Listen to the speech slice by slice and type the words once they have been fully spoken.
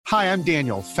Hi, I'm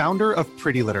Daniel, founder of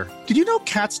Pretty Litter. Did you know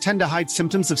cats tend to hide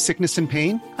symptoms of sickness and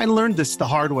pain? I learned this the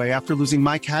hard way after losing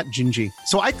my cat, Gingy.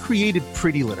 So I created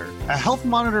Pretty Litter, a health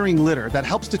monitoring litter that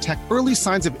helps detect early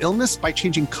signs of illness by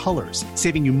changing colors,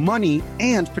 saving you money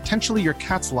and potentially your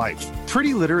cat's life.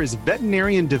 Pretty Litter is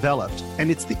veterinarian developed, and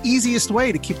it's the easiest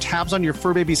way to keep tabs on your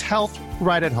fur baby's health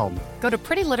right at home. Go to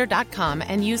prettylitter.com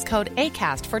and use code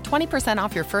ACAST for 20%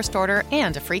 off your first order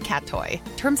and a free cat toy.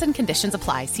 Terms and conditions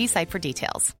apply. See site for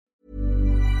details.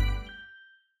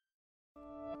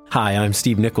 Hi, I'm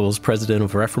Steve Nichols, president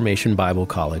of Reformation Bible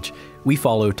College. We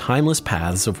follow timeless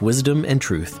paths of wisdom and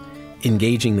truth,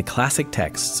 engaging the classic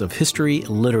texts of history,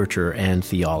 literature, and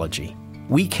theology.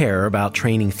 We care about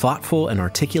training thoughtful and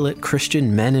articulate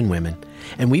Christian men and women,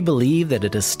 and we believe that a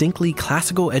distinctly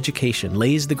classical education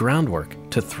lays the groundwork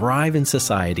to thrive in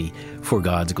society for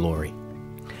God's glory.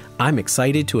 I'm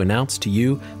excited to announce to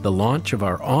you the launch of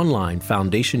our online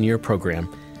Foundation Year program,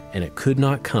 and it could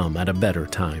not come at a better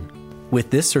time. With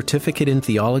this certificate in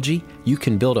theology, you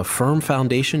can build a firm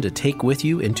foundation to take with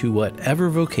you into whatever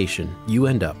vocation you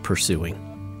end up pursuing.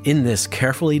 In this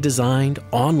carefully designed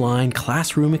online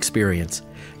classroom experience,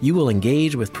 you will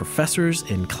engage with professors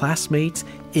and classmates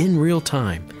in real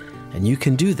time, and you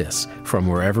can do this from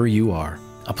wherever you are.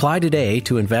 Apply today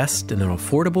to invest in an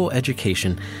affordable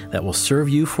education that will serve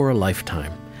you for a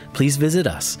lifetime. Please visit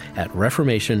us at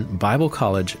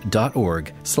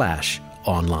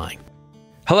reformationbiblecollege.org/online.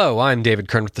 Hello, I'm David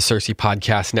Kern with the CiRCE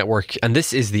Podcast Network, and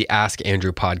this is the Ask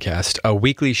Andrew podcast, a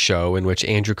weekly show in which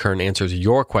Andrew Kern answers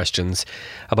your questions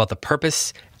about the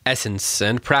purpose, essence,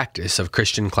 and practice of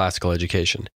Christian classical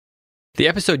education. The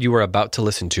episode you are about to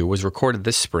listen to was recorded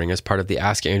this spring as part of the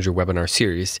Ask Andrew webinar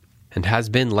series and has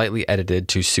been lightly edited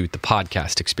to suit the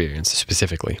podcast experience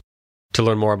specifically. To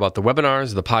learn more about the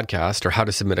webinars, the podcast, or how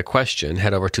to submit a question,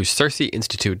 head over to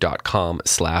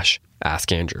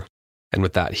circeinstitute.com/askandrew. And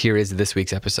with that, here is this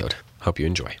week's episode. Hope you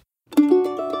enjoy.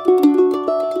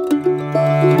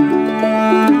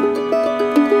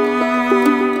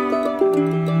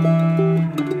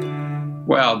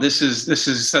 Wow, this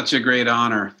is such a great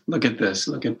honor. Look at this.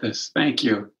 Thank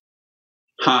you.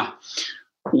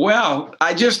 Well,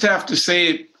 I just have to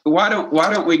say, why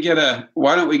don't we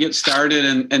get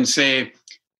started and say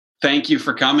thank you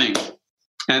for coming.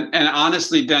 And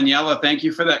honestly, Daniela, thank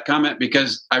you for that comment,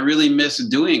 because I really miss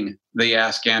doing the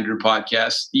Ask Andrew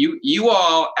podcast. You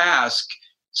all ask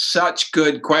such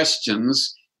good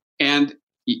questions, and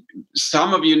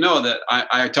some of you know that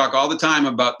I talk all the time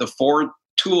about the 4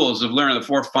 tools of learning, the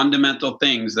 4 fundamental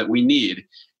things that we need,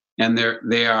 and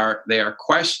they are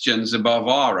questions above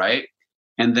all, right?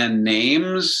 And then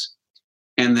names,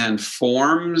 and then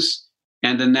forms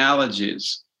and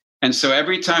analogies. And so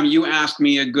every time you ask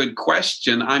me a good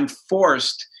question, I'm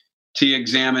forced to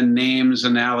examine names,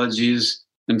 analogies,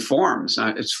 and forms.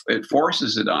 It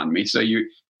forces it on me. So you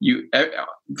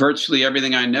virtually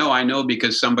everything I know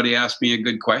because somebody asked me a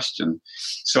good question.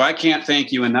 So I can't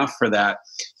thank you enough for that.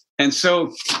 And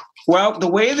so, well, the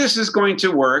way this is going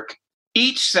to work,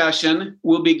 each session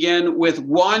will begin with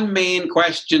one main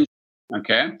question,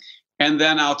 okay? And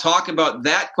then I'll talk about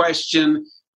that question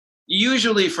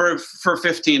usually for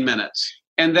 15 minutes.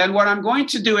 And then what I'm going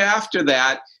to do after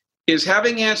that is,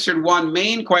 having answered one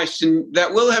main question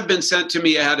that will have been sent to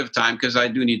me ahead of time, because I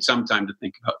do need some time to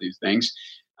think about these things.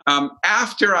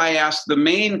 After I answer the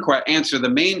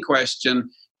main question,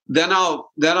 then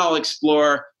I'll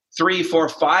explore 3, 4,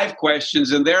 5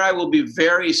 questions, and there I will be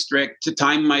very strict to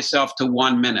time myself to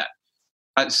 1 minute.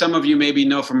 Some of you maybe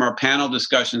know from our panel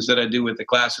discussions that I do with the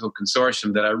Classical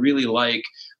Consortium that I really like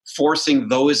forcing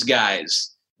those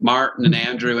guys, Martin and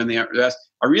Andrew and the rest,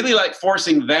 I really like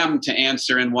forcing them to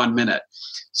answer in 1 minute.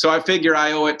 So I figure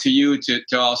I owe it to you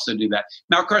to also do that.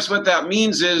 Now, of course, what that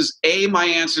means is, A, my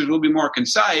answers will be more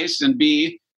concise, and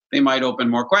B, they might open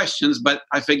more questions, but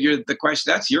I figure the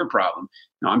question, that's your problem.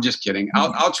 No, I'm just kidding.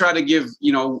 I'll try to give,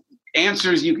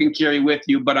 answers you can carry with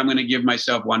you, but I'm going to give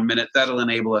myself 1 minute. That'll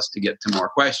enable us to get to more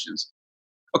questions.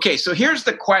 Okay, so here's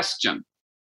the question.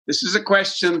 This is a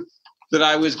question that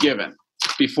I was given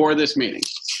before this meeting,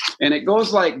 and it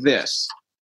goes like this.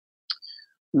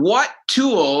 What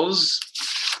tools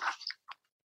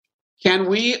can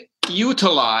we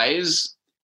utilize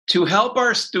to help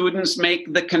our students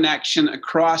make the connection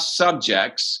across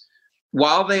subjects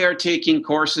while they are taking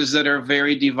courses that are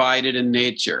very divided in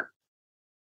nature?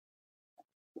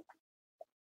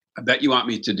 I bet you want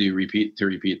me to repeat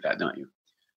that, don't you?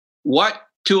 What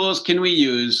tools can we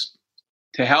use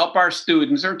to help our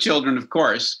students, or children, of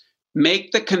course,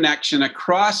 make the connection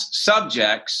across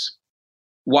subjects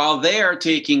while they are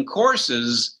taking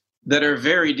courses that are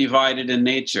very divided in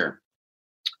nature?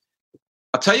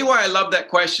 A tell you why I love that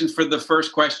question for the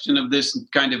first question of this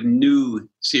kind of new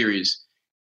series.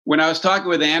 When I was talking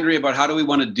with Andrea about how do we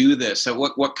want to do this,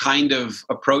 what kind of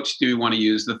approach do we want to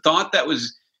use, the thought that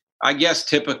was, I guess,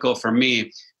 typical for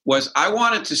me was I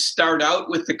wanted to start out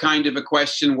with the kind of a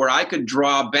question where I could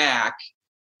draw back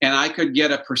and I could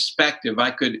get a perspective.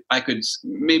 I could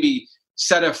maybe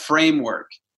set a framework.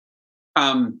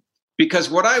 Because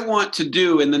what I want to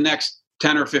do in the next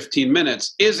 10 or 15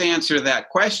 minutes is answer that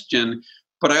question,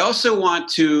 but I also want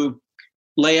to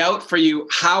lay out for you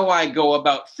how I go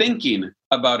about thinking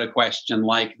about a question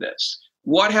like this.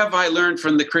 What have I learned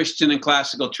from the Christian and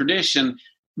classical tradition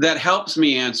that helps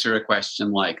me answer a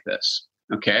question like this?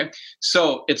 Okay,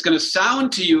 so it's going to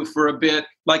sound to you for a bit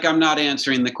like I'm not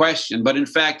answering the question, but in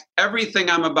fact, everything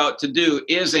I'm about to do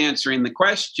is answering the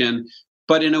question,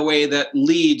 but in a way that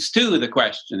leads to the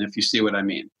question, if you see what I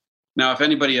mean. Now, if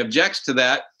anybody objects to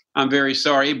that, I'm very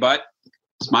sorry, but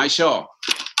it's my show.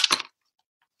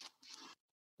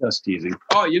 Just teasing.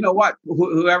 Oh, you know what?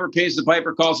 Whoever pays the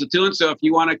piper calls the tune. So if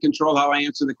you want to control how I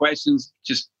answer the questions,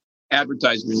 just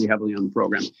advertise really heavily on the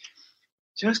program.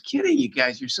 Just kidding, you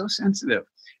guys. You're so sensitive.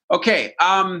 Okay.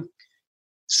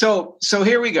 So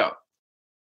here we go.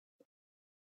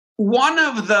 One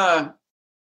of the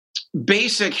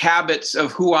basic habits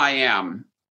of who I am,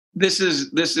 this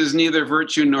is neither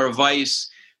virtue nor vice,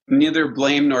 neither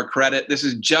blame nor credit. This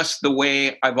is just the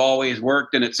way I've always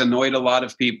worked, and it's annoyed a lot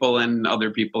of people, and other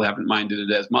people haven't minded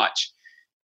it as much,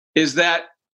 is that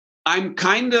I'm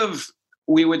kind of,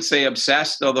 we would say,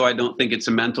 obsessed, although I don't think it's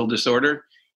a mental disorder,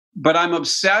 but I'm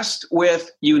obsessed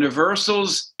with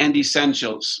universals and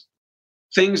essentials,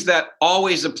 things that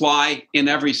always apply in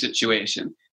every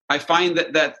situation. I find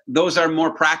that those are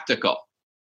more practical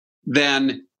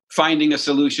than finding a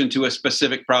solution to a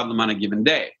specific problem on a given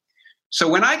day. So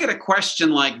when I get a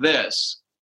question like this,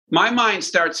 my mind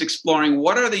starts exploring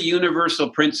what are the universal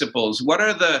principles, what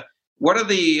are the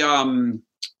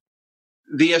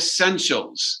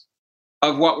essentials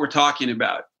of what we're talking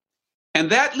about. And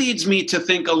that leads me to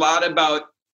think a lot about,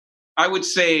 I would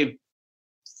say,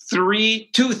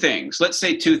 two things. Let's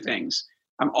say two things.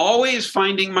 I'm always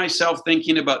finding myself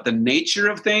thinking about the nature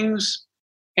of things,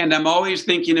 and I'm always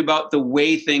thinking about the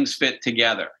way things fit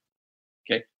together.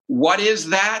 Okay, what is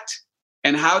that,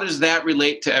 and how does that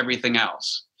relate to everything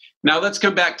else? Now let's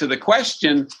come back to the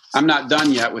question. I'm not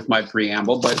done yet with my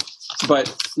preamble,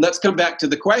 but let's come back to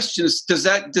the questions. Does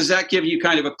that give you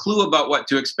kind of a clue about what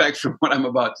to expect from what I'm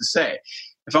about to say?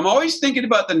 If I'm always thinking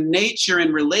about the nature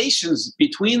and relations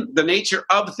between the nature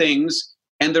of things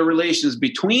and the relations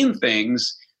between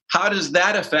things, how does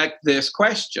that affect this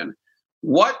question?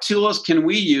 What tools can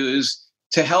we use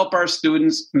to help our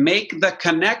students make the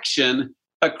connection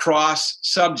across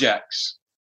subjects?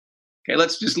 Okay,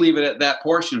 let's just leave it at that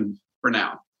portion for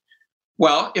now.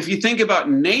 Well, if you think about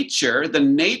nature, the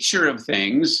nature of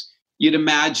things, you'd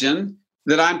imagine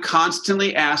that I'm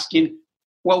constantly asking,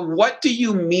 well, what do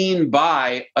you mean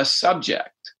by a subject?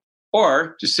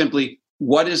 Or just simply,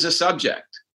 what is a subject?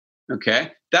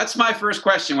 Okay, that's my first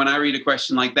question when I read a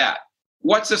question like that.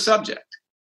 What's a subject?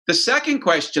 The second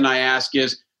question I ask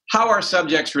is, how are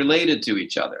subjects related to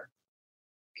each other?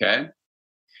 Okay,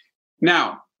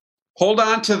 now, hold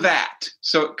on to that.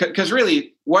 So, because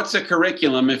really, what's a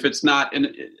curriculum if it's not,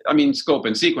 scope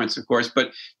and sequence, of course,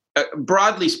 but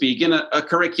broadly speaking, a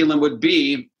curriculum would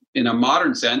be, in a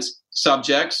modern sense,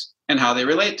 subjects and how they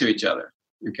relate to each other,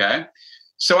 okay?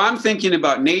 So I'm thinking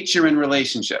about nature and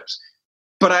relationships.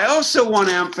 But I also want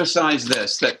to emphasize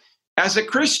this, that as a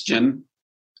Christian,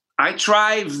 I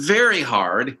try very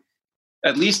hard,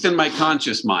 at least in my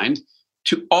conscious mind,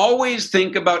 to always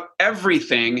think about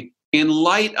everything in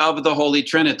light of the Holy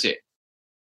Trinity.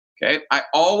 Okay, I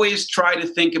always try to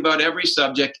think about every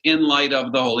subject in light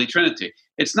of the Holy Trinity.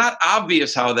 It's not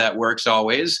obvious how that works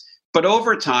always, but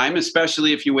over time,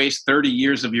 especially if you waste 30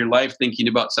 years of your life thinking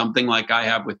about something like I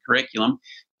have with curriculum,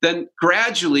 then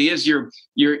gradually, as you're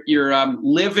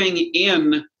living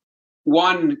in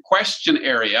one question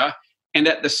area, and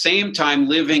at the same time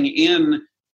living in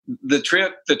the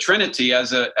Trinity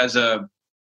as a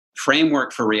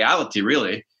framework for reality,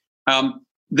 really.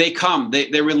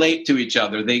 They relate to each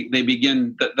other. They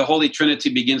begin, the Holy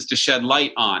Trinity begins to shed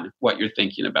light on what you're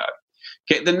thinking about.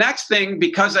 Okay, the next thing,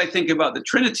 because I think about the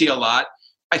Trinity a lot,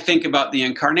 I think about the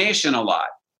Incarnation a lot.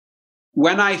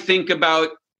 When I think about,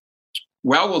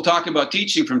 we'll talk about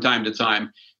teaching from time to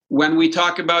time. When we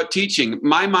talk about teaching,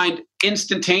 my mind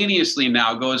instantaneously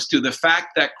now goes to the fact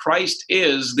that Christ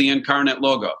is the incarnate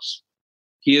Logos.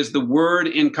 He is the Word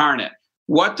incarnate.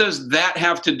 What does that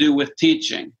have to do with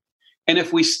teaching? And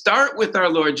if we start with our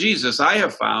Lord Jesus, I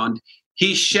have found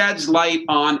He sheds light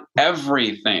on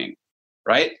everything,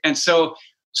 right? And so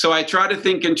I try to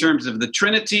think in terms of the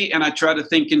Trinity, and I try to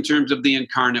think in terms of the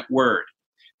incarnate Word.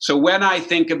 So when I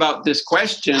think about this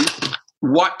question,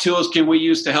 what tools can we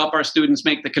use to help our students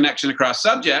make the connection across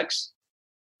subjects?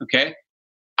 Okay,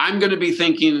 I'm going to be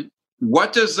thinking,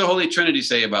 what does the Holy Trinity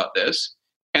say about this?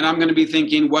 And I'm going to be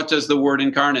thinking, what does the Word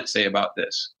incarnate say about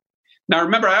this? Now,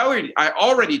 remember, I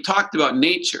already talked about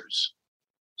natures.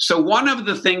 So one of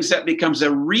the things that becomes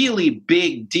a really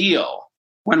big deal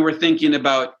when we're thinking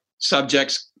about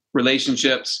subjects,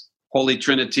 relationships, Holy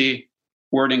Trinity,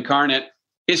 Word incarnate,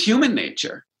 is human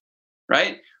nature,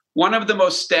 right? One of the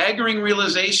most staggering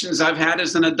realizations I've had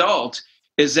as an adult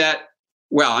is that,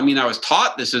 well, I mean, I was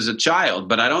taught this as a child,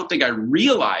 but I don't think I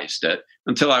realized it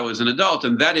until I was an adult.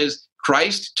 And that is,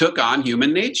 Christ took on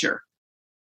human nature.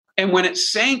 And when it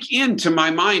sank into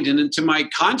my mind and into my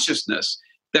consciousness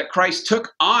that Christ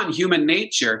took on human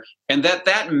nature and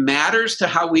that matters to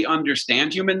how we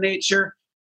understand human nature,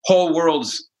 whole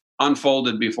worlds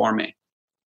unfolded before me.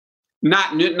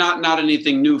 Not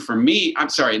anything new for me. I'm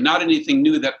sorry, not anything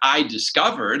new that I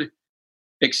discovered,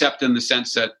 except in the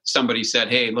sense that somebody said,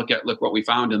 hey, look what we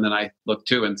found. And then I looked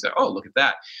too and said, oh, look at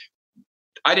that.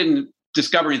 I didn't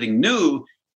discover anything new,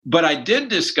 but I did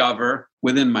discover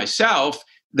within myself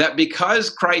that because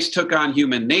Christ took on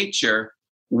human nature,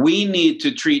 we need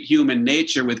to treat human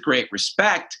nature with great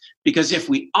respect, because if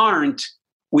we aren't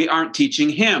teaching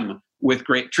him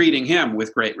treating him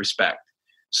with great respect.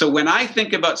 So when I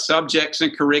think about subjects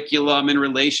and curriculum and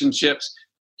relationships,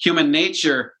 human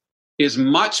nature is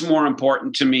much more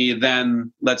important to me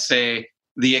than, let's say,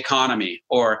 the economy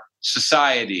or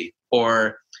society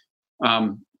or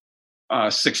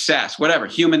success, whatever.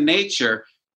 Human nature,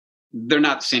 they're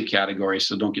not the same category,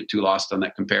 so don't get too lost on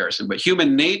that comparison. But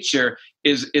human nature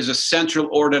is a central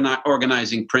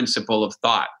organizing principle of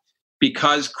thought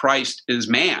because Christ is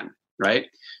man, right?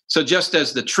 So just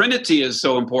as the Trinity is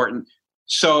so important,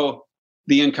 so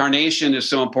the incarnation is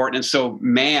so important, and so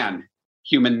man,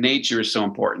 human nature is so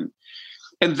important.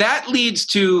 And that leads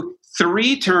to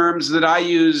three terms that I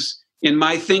use in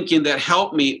my thinking that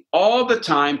help me all the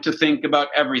time to think about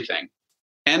everything.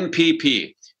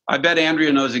 NPP. I bet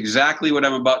Andrea knows exactly what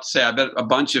I'm about to say. I bet a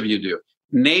bunch of you do.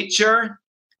 Nature,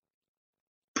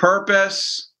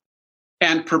 purpose,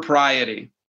 and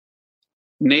propriety.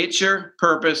 Nature,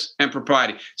 purpose, and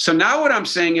propriety. So now what I'm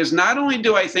saying is not only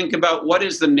do I think about what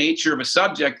is the nature of a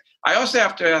subject, I also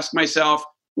have to ask myself,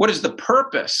 what is the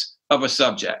purpose of a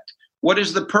subject? What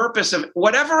is the purpose of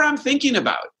whatever I'm thinking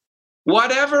about?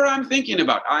 Whatever I'm thinking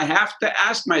about, I have to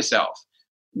ask myself,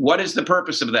 what is the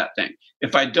purpose of that thing?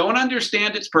 If I don't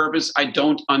understand its purpose, I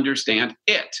don't understand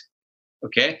it.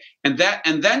 Okay? And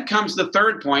then comes the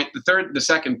third point, the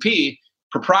second P,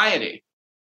 propriety.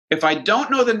 If I don't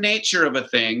know the nature of a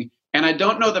thing and I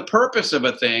don't know the purpose of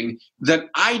a thing, then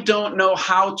I don't know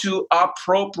how to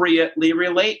appropriately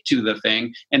relate to the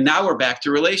thing. And now we're back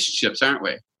to relationships, aren't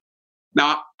we?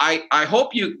 Now, I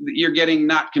hope you're getting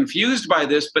not confused by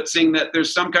this, but seeing that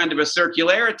there's some kind of a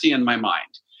circularity in my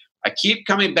mind. I keep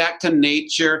coming back to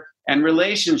nature and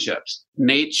relationships,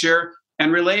 nature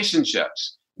and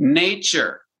relationships,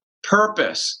 nature,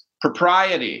 purpose,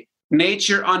 propriety,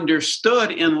 nature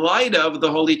understood in light of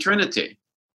the Holy Trinity,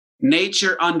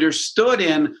 nature understood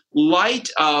in light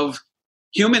of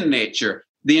human nature,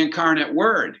 the incarnate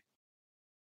Word.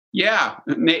 Yeah,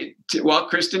 well,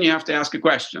 Kristen, you have to ask a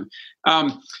question.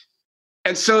 And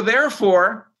so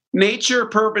therefore, nature,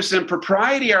 purpose, and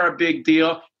propriety are a big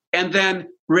deal. And then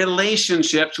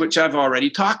relationships, which I've already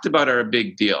talked about, are a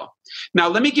big deal. Now,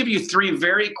 let me give you three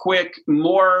very quick,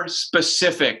 more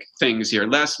specific things here,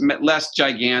 less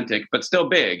gigantic, but still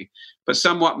big, but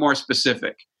somewhat more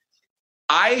specific.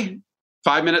 5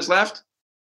 minutes left.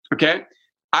 Okay.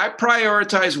 I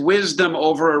prioritize wisdom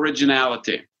over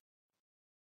originality.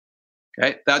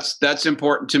 Okay. That's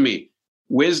important to me.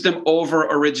 Wisdom over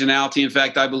originality. In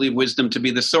fact, I believe wisdom to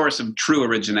be the source of true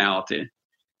originality.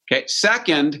 Okay.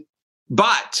 Second,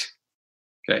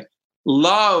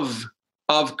 love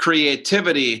of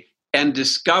creativity and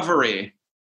discovery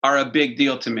are a big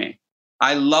deal to me.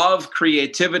 I love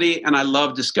creativity and I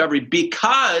love discovery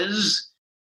because,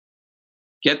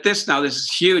 get this now, this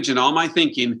is huge in all my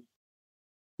thinking,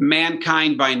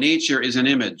 mankind by nature is an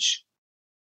image.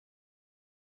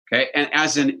 Okay, and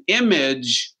as an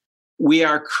image, we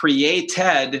are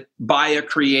created by a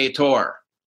creator.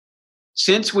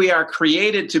 Since we are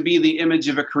created to be the image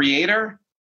of a creator,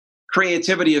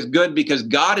 creativity is good because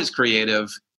God is creative,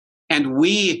 and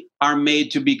we are made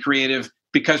to be creative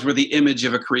because we're the image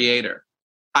of a creator.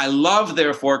 I love,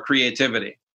 therefore,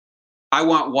 creativity. I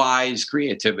want wise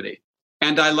creativity.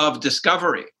 And I love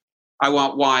discovery. I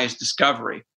want wise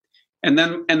discovery. And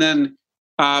then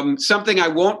something I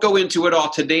won't go into it all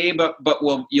today, but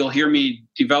you'll hear me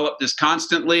develop this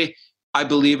constantly. I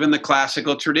believe in the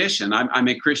classical tradition. I'm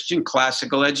a Christian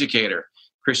classical educator,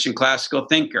 Christian classical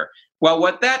thinker. Well,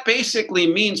 what that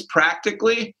basically means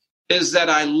practically is that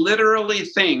I literally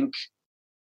think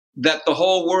that the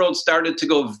whole world started to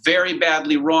go very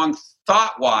badly wrong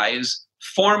thought-wise,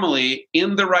 formally,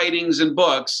 in the writings and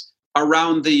books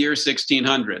around the year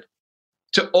 1600.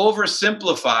 To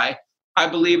oversimplify, I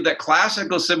believe that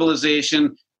classical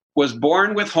civilization was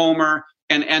born with Homer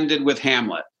and ended with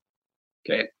Hamlet.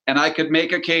 Okay, and I could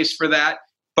make a case for that,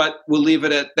 but we'll leave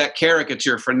it at that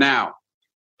caricature for now.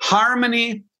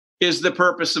 Harmony is the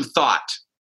purpose of thought.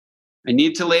 I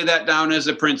need to lay that down as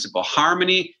a principle.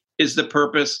 Harmony is the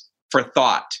purpose for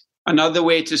thought. Another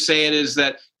way to say it is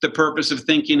that the purpose of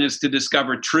thinking is to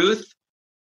discover truth.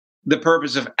 The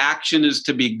purpose of action is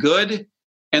to be good.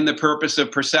 And the purpose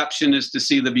of perception is to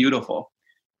see the beautiful.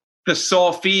 The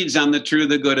soul feeds on the true,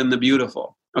 the good, and the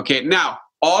beautiful. Okay, now,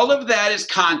 all of that is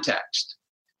context.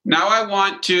 Now I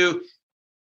want to,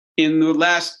 in the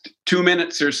last 2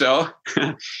 minutes or so,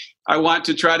 I want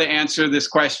to try to answer this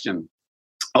question.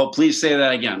 Oh, please say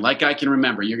that again, like I can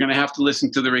remember. You're going to have to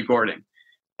listen to the recording.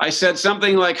 I said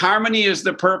something like harmony is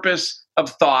the purpose of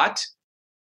thought.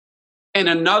 And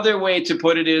another way to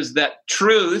put it is that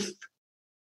truth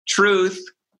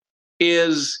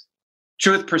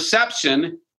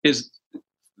perception is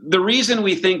the reason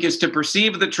we think is to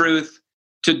perceive the truth,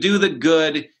 to do the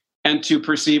good, and to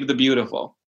perceive the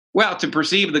beautiful. Well, to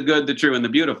perceive the good, the true, and the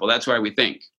beautiful. That's why we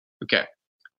think. Okay.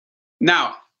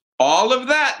 Now, all of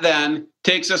that then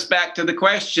takes us back to the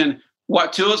question,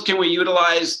 what tools can we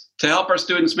utilize to help our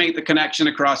students make the connection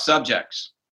across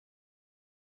subjects?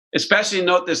 Especially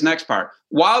note this next part.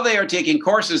 While they are taking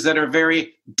courses that are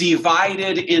very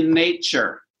divided in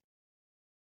nature,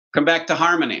 come back to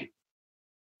harmony.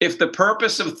 If the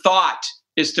purpose of thought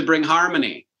is to bring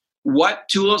harmony, what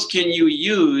tools can you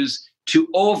use to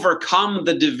overcome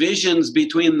the divisions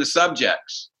between the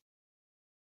subjects?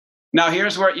 Now,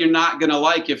 here's what you're not going to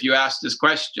like if you ask this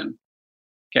question.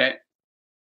 Okay?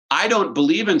 I don't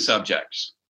believe in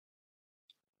subjects.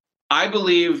 I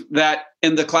believe that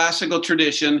in the classical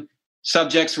tradition,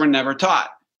 subjects were never taught.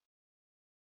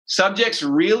 Subjects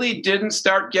really didn't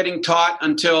start getting taught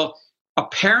until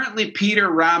apparently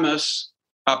Petrus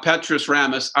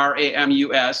Ramus,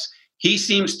 R-A-M-U-S, he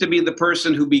seems to be the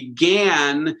person who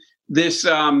began this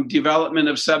development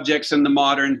of subjects in the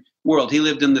modern world. He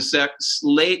lived in the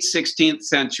late 16th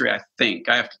century, I think.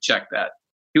 I have to check that.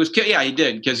 He was killed. Yeah, he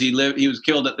did, because he was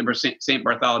killed at the St.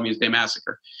 Bartholomew's Day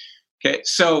massacre. Okay,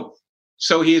 so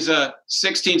he's a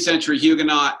 16th century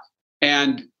Huguenot,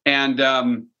 and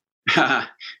in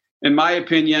my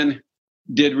opinion,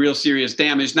 did real serious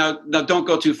damage. Now don't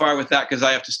go too far with that, because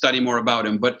I have to study more about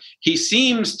him. But he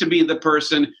seems to be the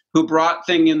person who brought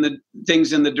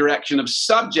things in the direction of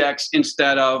subjects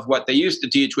instead of what they used to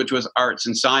teach, which was arts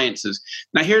and sciences.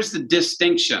 Now here's the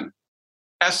distinction.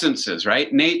 Essences,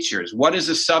 right? Natures. What is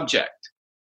a subject?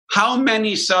 How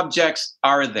many subjects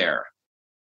are there?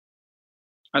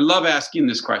 I love asking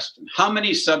this question. How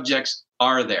many subjects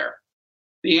are there?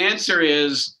 The answer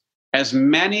is as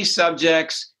many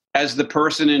subjects as the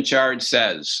person in charge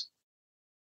says.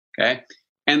 Okay?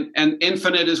 And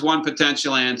infinite is one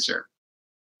potential answer.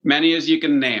 Many as you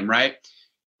can name, right?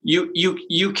 You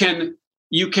can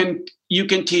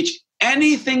teach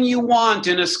anything you want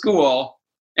in a school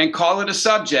and call it a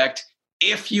subject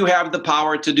if you have the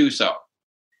power to do so.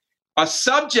 A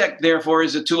subject, therefore,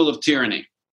 is a tool of tyranny.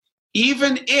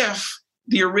 Even if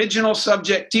the original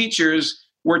subject teachers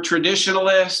were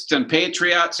traditionalists and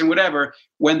patriots and whatever,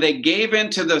 when they gave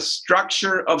into the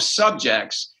structure of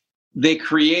subjects, they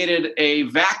created a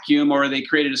vacuum, or they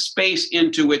created a space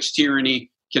into which tyranny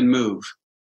can move.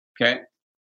 Okay?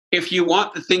 If you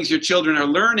want the things your children are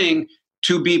learning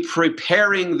to be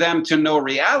preparing them to know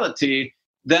reality,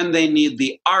 then they need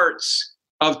the arts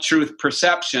of truth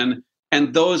perception,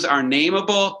 and those are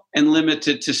nameable and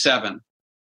limited to 7.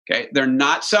 Okay, they're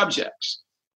not subjects.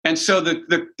 And so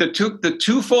the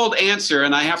twofold answer,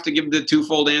 and I have to give the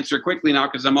twofold answer quickly now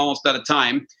because I'm almost out of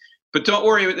time, but don't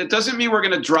worry, it doesn't mean we're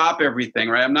going to drop everything,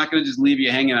 right? I'm not going to just leave you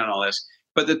hanging on all this.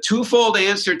 But the twofold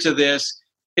answer to this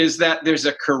is that there's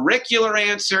a curricular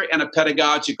answer and a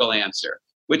pedagogical answer,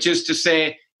 which is to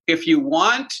say, if you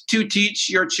want to teach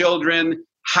your children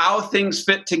how things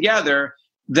fit together,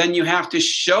 then you have to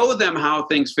show them how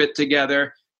things fit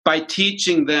together by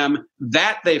teaching them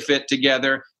that they fit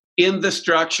together in the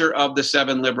structure of the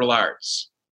 7 liberal arts.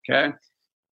 Okay?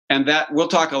 And that we'll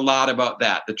talk a lot about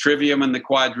that, the trivium and the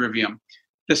quadrivium.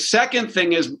 The second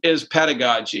thing is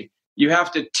pedagogy. You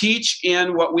have to teach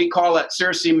in what we call at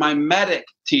CiRCE mimetic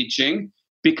teaching,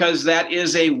 because that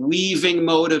is a weaving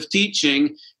mode of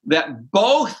teaching that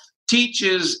both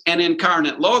teaches an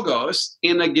incarnate logos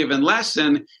in a given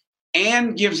lesson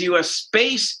and gives you a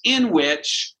space in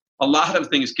which a lot of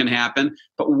things can happen.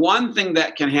 But one thing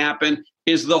that can happen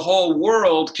is the whole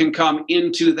world can come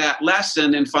into that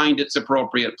lesson and find its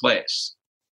appropriate place.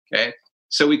 Okay?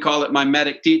 So we call it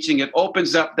mimetic teaching. It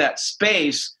opens up that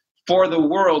space for the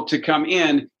world to come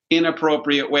in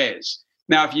appropriate ways.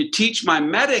 Now, if you teach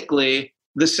mimetically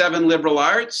the 7 liberal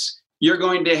arts, you're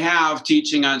going to have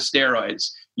teaching on steroids.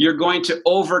 You're going to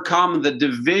overcome the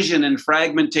division and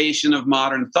fragmentation of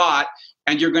modern thought,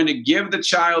 and you're going to give the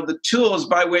child the tools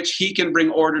by which he can bring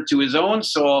order to his own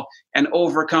soul and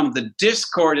overcome the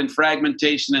discord and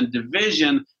fragmentation and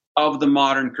division of the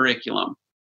modern curriculum.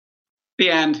 The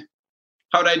end.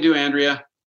 How'd I do, Andrea?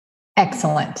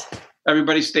 Excellent.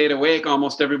 Everybody stayed awake.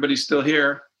 Almost everybody's still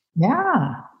here.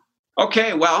 Yeah.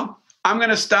 Okay, well, I'm going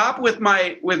to stop with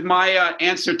my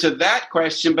answer to that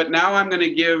question, but now I'm going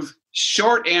to give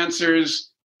short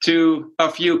answers to a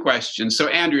few questions. So,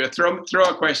 Andrea, throw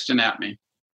a question at me.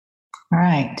 All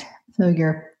right. So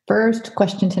your first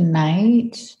question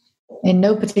tonight, in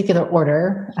no particular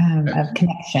order of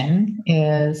connection,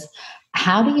 is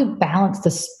how do you balance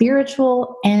the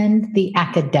spiritual and the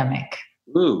academic?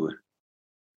 Ooh,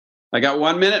 I got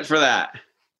 1 minute for that.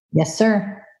 Yes,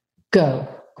 sir. Go.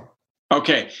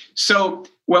 Okay. So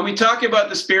when we talk about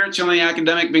the spiritual and the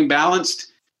academic being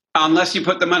balanced, unless you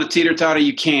put them on a teeter-totter,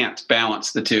 you can't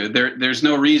balance the two. There's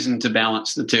no reason to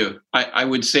balance the two. I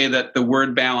would say that the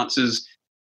word balance is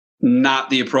not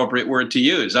the appropriate word to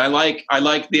use. I like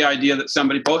the idea that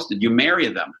somebody posted, you marry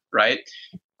them, right?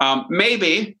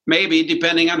 Maybe,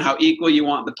 depending on how equal you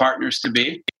want the partners to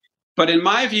be. But in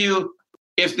my view,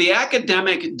 if the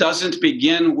academic doesn't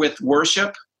begin with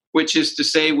worship, which is to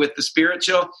say with the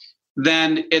spiritual,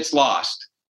 then it's lost.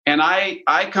 And I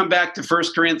come back to 1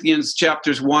 Corinthians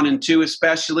chapters 1 and 2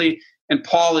 especially, and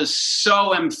Paul is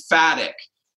so emphatic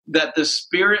that the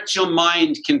spiritual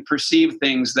mind can perceive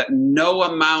things that no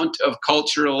amount of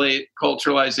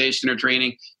culturalization or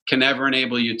training can ever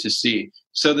enable you to see.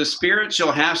 So the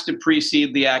spiritual has to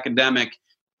precede the academic.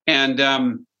 And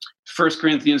 1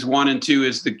 Corinthians 1 and 2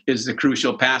 is the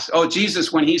crucial passage. Oh,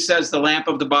 Jesus, when he says the lamp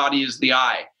of the body is the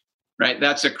eye, right?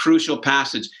 That's a crucial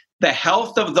passage. The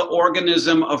health of the organ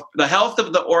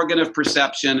of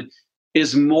perception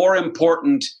is more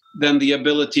important than the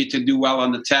ability to do well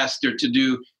on the test or to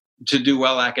do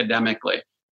well academically.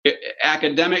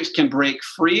 Academics can break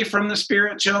free from the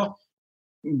spiritual,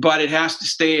 but it has to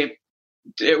stay.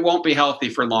 It won't be healthy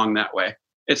for long that way.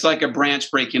 It's like a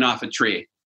branch breaking off a tree.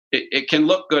 It can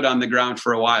look good on the ground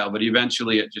for a while, but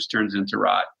eventually it just turns into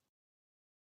rot.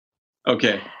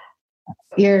 Okay.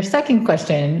 Your second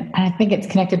question, and I think it's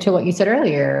connected to what you said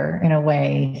earlier in a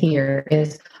way here,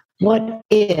 is what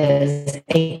is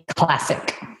a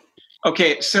classic?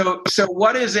 Okay, so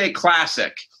what is a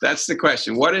classic? That's the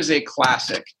question. What is a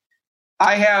classic?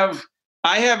 I have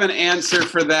an answer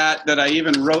for that I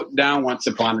even wrote down once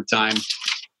upon a time.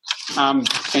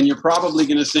 And you're probably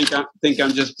going to think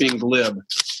I'm just being glib.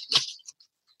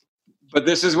 But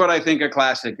this is what I think a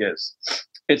classic is.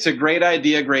 It's a great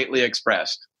idea greatly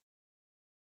expressed.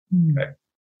 Okay.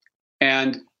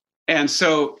 And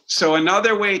so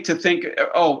another way to think,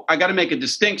 I got to make a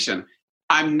distinction.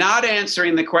 I'm not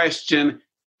answering the question,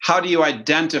 how do you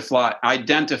identify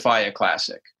a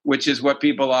classic, which is what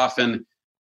people often,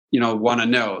 want to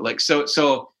know. Like, so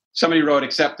somebody wrote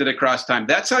accepted across time.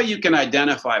 That's how you can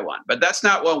identify one, but that's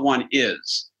not what one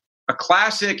is. A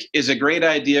classic is a great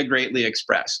idea greatly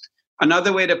expressed.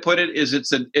 Another way to put it is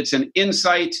it's an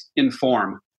insight in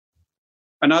form.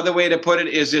 Another way to put it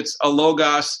is it's a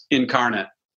logos incarnate.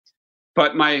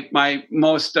 But my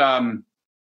most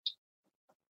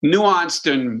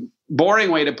nuanced and boring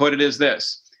way to put it is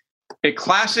this. A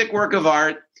classic work of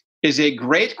art is a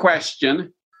great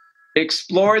question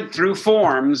explored through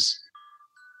forms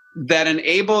that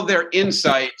enable their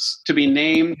insights to be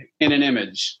named in an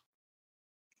image.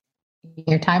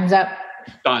 Your time's up.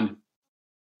 Done.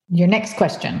 Your next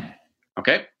question.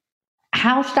 Okay.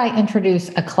 How should I introduce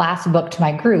a class book to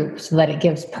my group so that it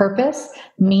gives purpose,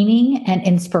 meaning, and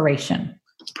inspiration?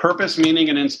 Purpose, meaning,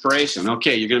 and inspiration.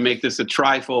 Okay, you're going to make this a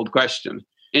trifold question.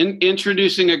 In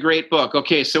introducing a great book.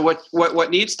 Okay, so what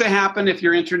needs to happen if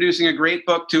you're introducing a great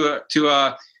book to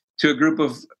a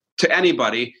group to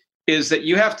anybody is that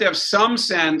you have to have some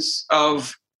sense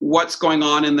of what's going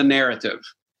on in the narrative.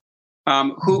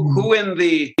 Who in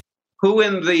the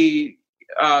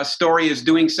story is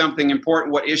doing something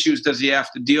important? What issues does he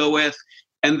have to deal with?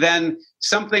 And then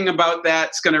something about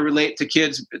that's going to relate to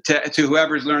kids, to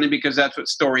whoever's learning, because that's what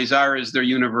stories are, is they're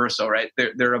universal, right?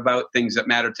 They're about things that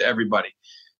matter to everybody.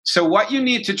 So what you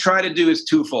need to try to do is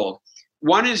twofold.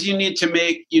 One is you need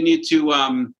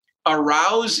to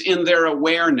arouse in their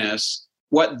awareness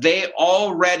what they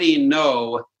already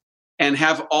know and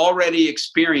have already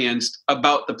experienced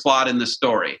about the plot in the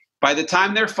story. By the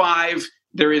time they're 5,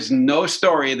 there is no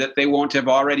story that they won't have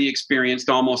already experienced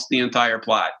almost the entire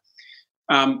plot.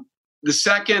 The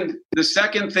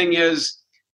second thing is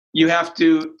you have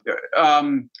to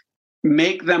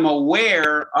make them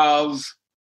aware of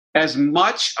as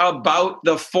much about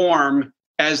the form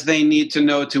as they need to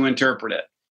know to interpret it.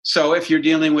 So if you're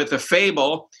dealing with a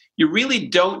fable, you really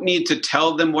don't need to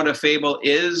tell them what a fable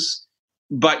is,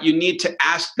 but you need to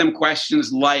ask them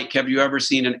questions like, have you ever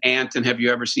seen an ant and have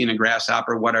you ever seen a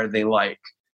grasshopper? What are they like,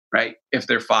 right? If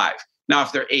they're 5. Now,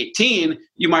 if they're 18,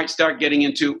 you might start getting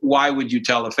into why would you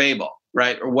tell a fable,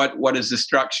 right? Or what is the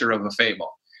structure of a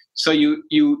fable? So you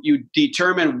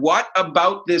determine what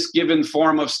about this given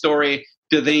form of story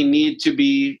do they need to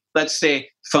be, let's say,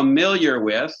 familiar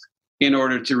with in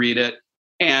order to read it,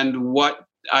 and what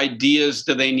ideas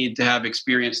do they need to have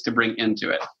experience to bring into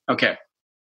it? Okay.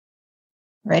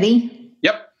 Ready?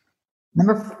 Yep.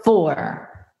 Number 4.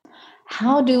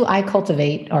 How do I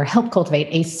cultivate or help cultivate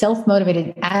a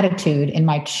self-motivated attitude in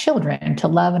my children to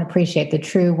love and appreciate the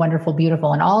true, wonderful,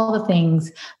 beautiful, and all the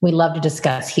things we love to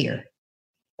discuss here?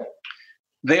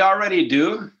 They already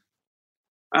do.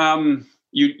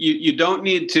 You don't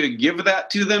need to give that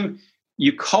to them.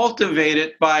 You cultivate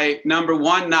it by, number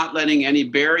 1, not letting any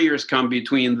barriers come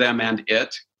between them and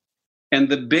it. And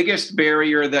the biggest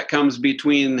barrier that comes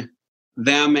between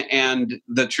them and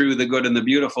the true, the good, and the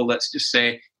beautiful, let's just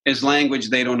say, is language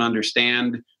they don't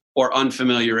understand or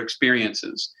unfamiliar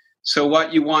experiences. So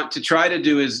what you want to try to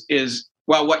do is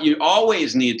what you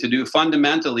always need to do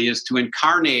fundamentally is to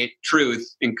incarnate truth,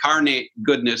 incarnate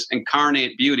goodness,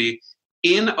 incarnate beauty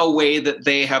in a way that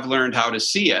they have learned how to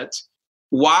see it,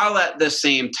 while at the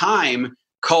same time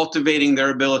cultivating their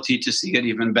ability to see it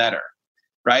even better,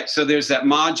 right? So there's that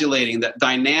modulating, that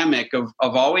dynamic of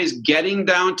always getting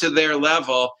down to their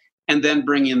level and then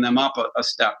bringing them up a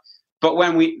step. But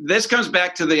this comes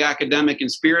back to the academic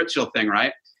and spiritual thing,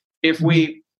 right? If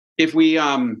we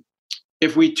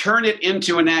turn it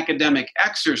into an academic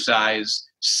exercise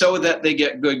so that they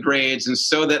get good grades and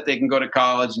so that they can go to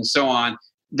college and so on,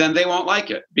 then they won't like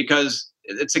it because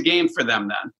it's a game for them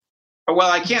then. Well,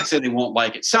 I can't say they won't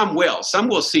like it. Some will. Some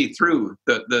will see through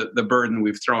the burden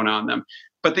we've thrown on them.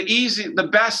 But the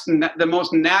best, the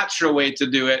most natural way to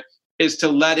do it is to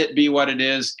let it be what it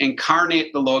is,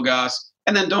 incarnate the Logos,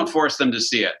 and then don't force them to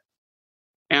see it.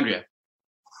 Andrea.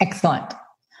 Excellent.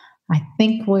 I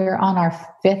think we're on our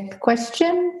 5th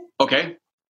question. Okay.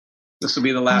 This will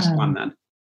be the last one then.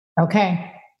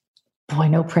 Okay. Boy,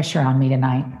 no pressure on me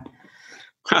tonight.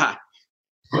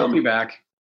 We'll be back.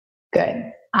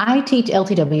 Good. I teach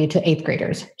LTW to 8th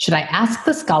graders. Should I ask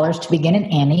the scholars to begin an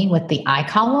Annie with the I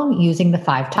column using the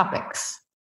 5 topics?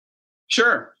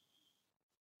 Sure.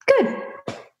 Good.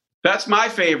 That's my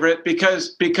favorite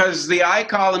because the I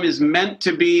column is meant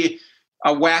to be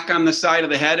a whack on the side of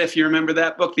the head. If you remember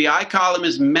that book, the I column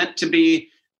is meant to be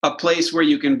a place where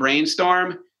you can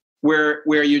brainstorm, where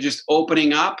you're just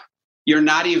opening up. You're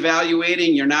not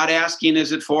evaluating. You're not asking,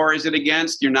 is it for, is it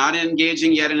against? You're not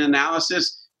engaging yet in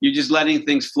analysis. You're just letting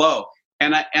things flow.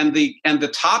 And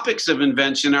the topics of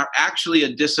invention are actually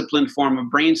a disciplined form of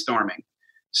brainstorming.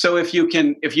 So if you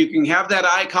can have that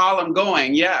I column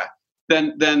going,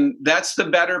 then that's the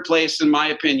better place, in my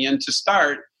opinion, to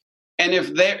start. And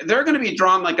if they're going to be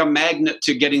drawn like a magnet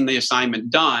to getting the assignment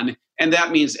done, and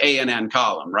that means A and N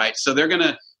column, right? So they're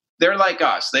like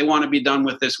us. They want to be done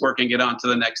with this work and get on to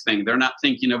the next thing. They're not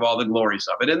thinking of all the glories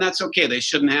of it, and that's okay. They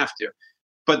shouldn't have to.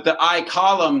 But the I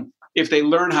column, if they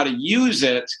learn how to use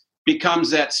it, becomes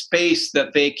that space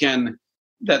that they can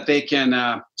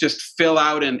just fill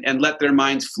out and let their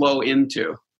minds flow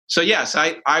into. So yes,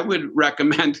 I would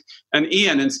recommend an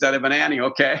Ian instead of an Annie,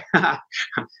 okay?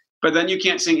 But then you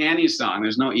can't sing Annie's song.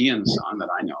 There's no Ian song that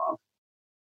I know of.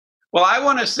 Well, I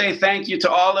want to say thank you to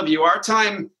all of you. Our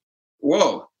time's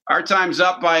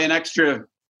up by an extra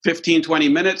 15, 20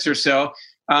 minutes or so.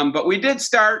 But we did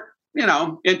start,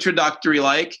 introductory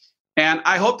like, and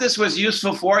I hope this was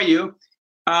useful for you.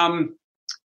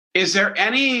 Is there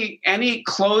any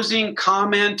closing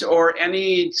comment or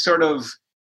any sort of,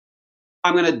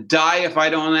 I'm going to die if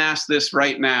I don't ask this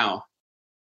right now?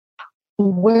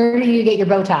 Where do you get your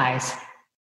bow ties?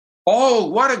 Oh,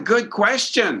 what a good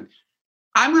question.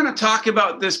 I'm going to talk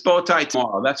about this bow tie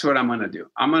tomorrow. That's what I'm going to do.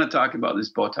 I'm going to talk about this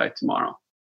bow tie tomorrow.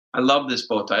 I love this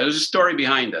bow tie. There's a story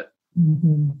behind it.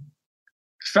 Mm-hmm.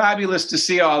 Fabulous to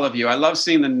see all of you. I love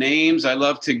seeing the names. I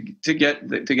love to get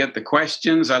the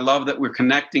questions. I love that we're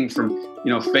connecting from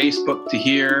Facebook to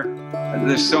here.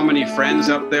 There's so many friends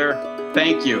up there.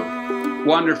 Thank you.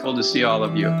 Wonderful to see all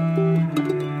of you.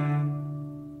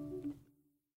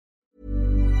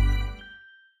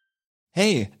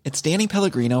 Hey, it's Danny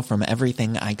Pellegrino from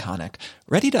Everything Iconic.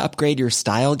 Ready to upgrade your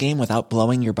style game without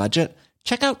blowing your budget?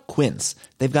 Check out Quince.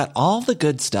 They've got all the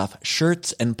good stuff,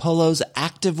 shirts and polos,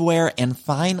 activewear, and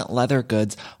fine leather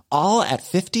goods, all at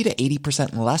 50 to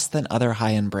 80% less than other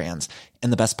high-end brands.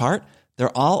 And the best part?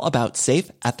 They're all about safe,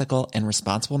 ethical, and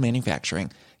responsible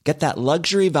manufacturing. Get that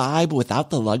luxury vibe without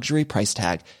the luxury price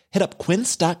tag. Hit up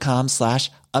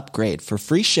quince.com/upgrade for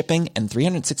free shipping and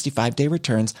 365-day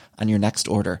returns on your next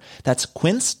order. That's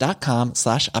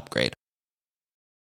quince.com/upgrade.